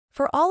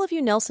For all of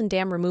you Nelson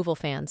Dam removal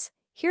fans,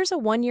 here's a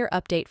one-year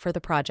update for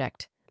the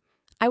project.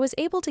 I was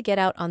able to get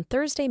out on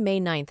Thursday, May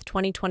 9,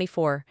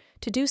 2024,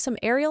 to do some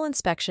aerial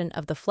inspection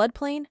of the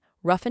floodplain,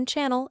 roughened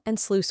channel, and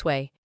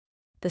sluiceway.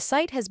 The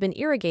site has been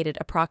irrigated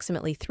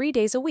approximately 3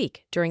 days a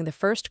week during the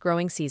first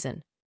growing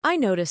season. I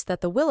noticed that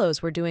the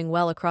willows were doing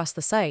well across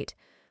the site,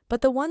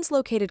 but the ones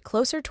located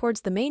closer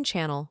towards the main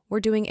channel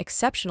were doing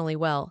exceptionally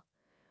well.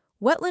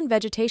 Wetland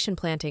vegetation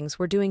plantings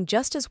were doing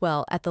just as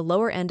well at the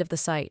lower end of the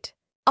site.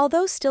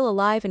 Although still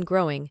alive and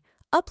growing,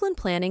 upland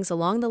plantings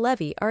along the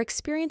levee are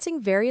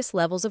experiencing various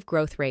levels of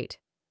growth rate.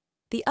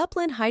 The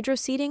upland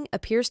hydroseeding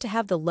appears to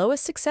have the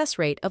lowest success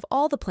rate of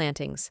all the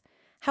plantings.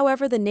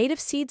 However, the native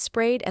seed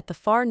sprayed at the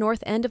far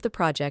north end of the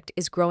project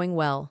is growing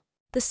well.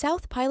 The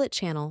South Pilot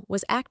Channel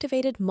was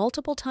activated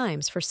multiple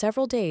times for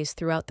several days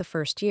throughout the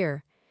first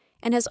year,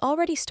 and has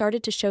already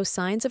started to show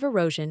signs of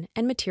erosion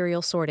and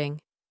material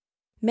sorting.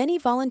 Many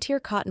volunteer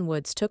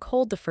cottonwoods took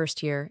hold the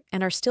first year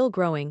and are still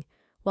growing,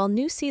 while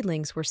new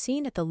seedlings were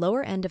seen at the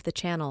lower end of the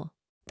channel.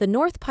 The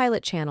North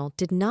Pilot Channel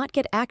did not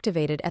get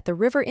activated at the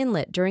river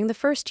inlet during the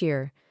first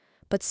year,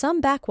 but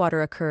some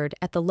backwater occurred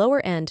at the lower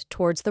end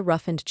towards the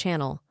roughened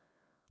channel.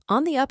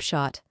 On the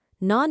upshot,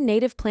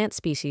 non-native plant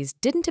species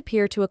didn't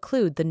appear to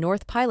occlude the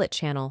North Pilot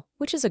Channel,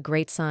 which is a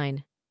great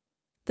sign.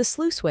 The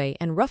sluiceway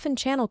and roughened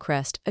channel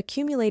crest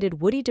accumulated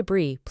woody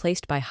debris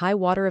placed by high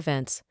water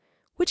events,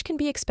 which can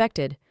be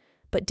expected,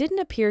 but didn't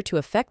appear to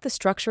affect the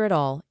structure at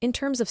all in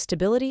terms of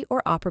stability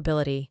or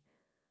operability.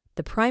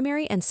 The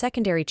primary and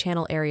secondary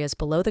channel areas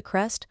below the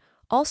crest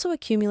also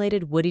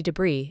accumulated woody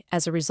debris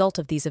as a result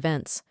of these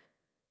events.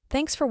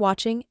 Thanks for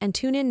watching, and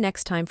tune in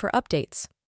next time for updates.